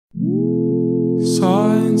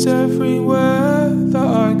Signs everywhere that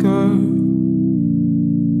I go,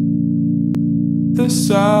 the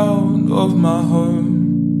sound of my home,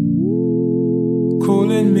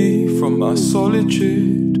 calling me from my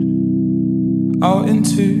solitude out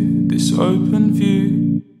into this open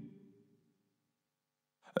view.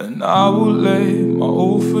 And I will lay my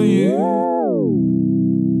all for you,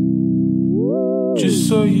 just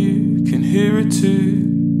so you can hear it too.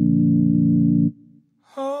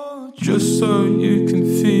 Just so you can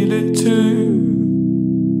feel it too,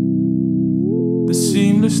 the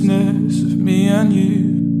seamlessness of me and you.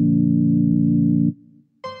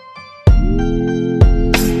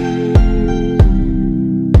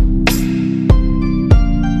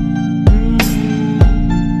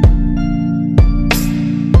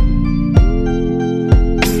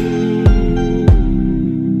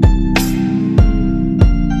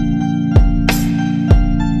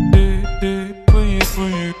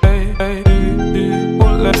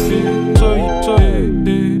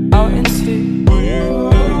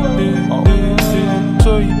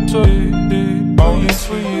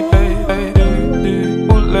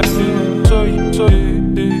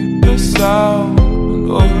 The sound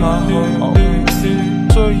of my home,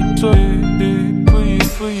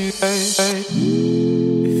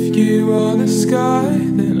 if you are the sky,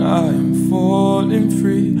 then I am falling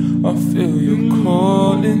free. I feel your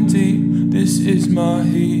calling deep. This is my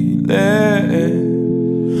healing.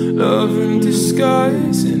 Love in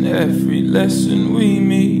disguise in every lesson we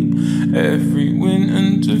meet, every win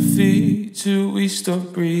and defeat, till we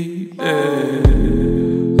stop breathing.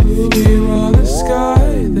 If you are the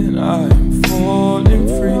sky, then I am falling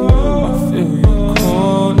free. I feel you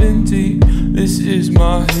calling deep. This is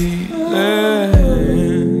my healing.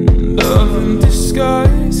 Love in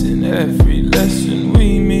disguise in every lesson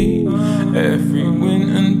we meet, every win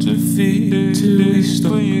and defeat, till we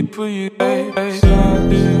stop.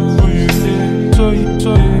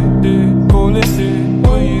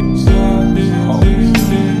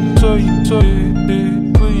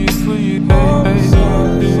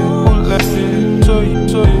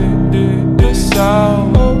 The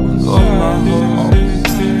sound of my home,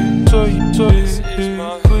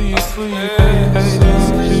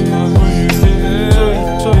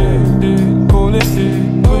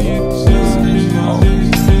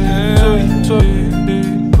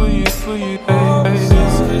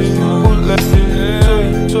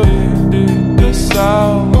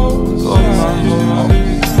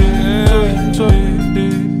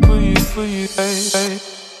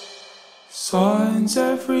 signs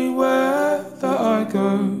everywhere that I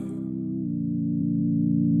go,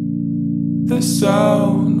 the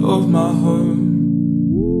sound of my home,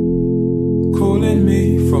 calling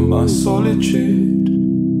me from my solitude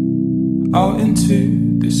out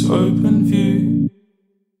into this open view.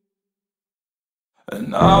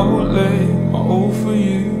 And I will lay my all for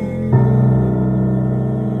you,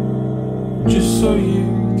 just so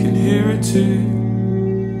you can hear it too,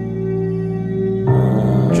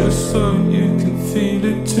 just so you can feel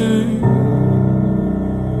it too,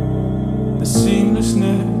 the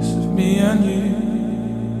seamlessness of me and you.